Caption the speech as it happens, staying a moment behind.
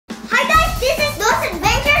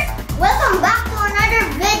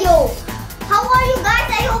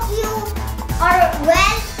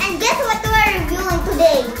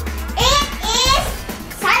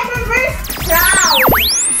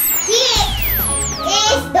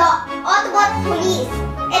police.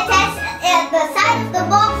 It says at the side of the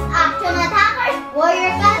box, action attackers,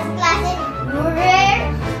 warrior class, classic rare,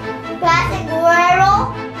 classic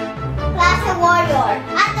guerrero, classic warrior.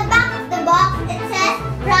 At the back of the box, it says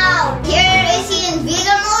Prowl. Here is he in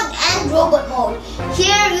vegan mode and robot mode.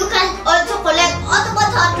 Here you can also collect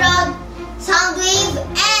Autobot Hot Rod, Soundwave,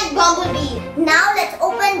 and Bumblebee. Now let's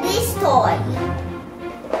open this toy.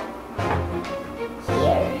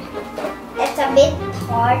 Here. It's a bit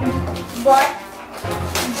hard, but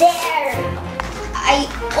there. I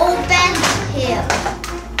opened him.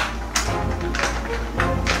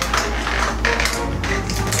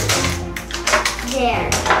 There.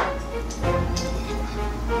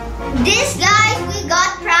 This, guys, we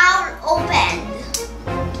got Prowl opened.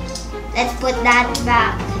 Let's put that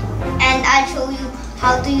back, and I'll show you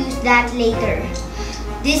how to use that later.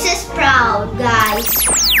 This is Prowl, guys,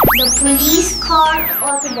 the police car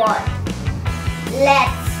Autobot.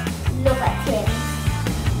 Let's look at him.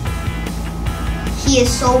 He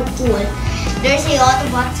is so cool. There's a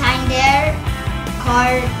Autobot sign there,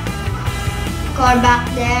 car back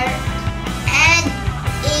there, and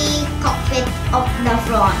a cockpit up the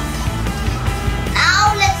front.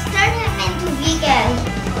 Now let's turn him into vehicle.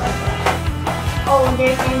 Oh,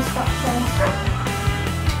 there's instructions.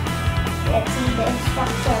 Let's see the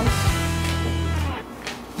instructions.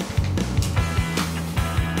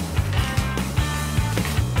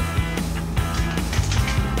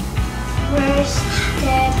 First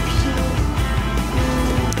step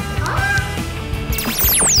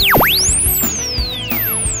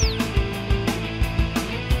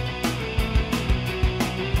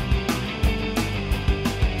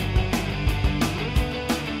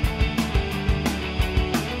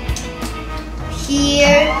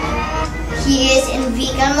Here he is in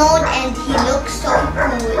vegan mode and he looks so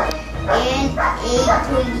cool in a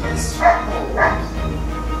police mode.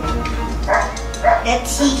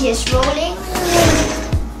 Let's see his rolling.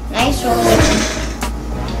 Nice rolling.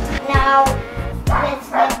 Now let's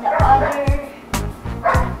get the other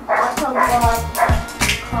Autobot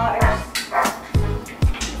cars.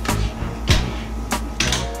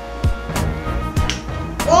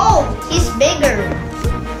 Oh, he's bigger.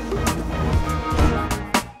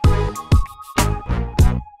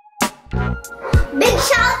 Big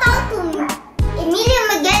shout out to Emilio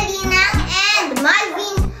Miguelina and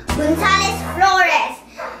Malvin Gonzalez Flores.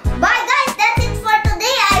 Bye guys, that's it for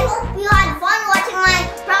today. I hope you had fun watching my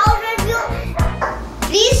Prowl review.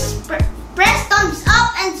 Please press thumbs up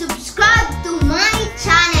and subscribe to my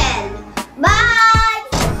channel. Bye!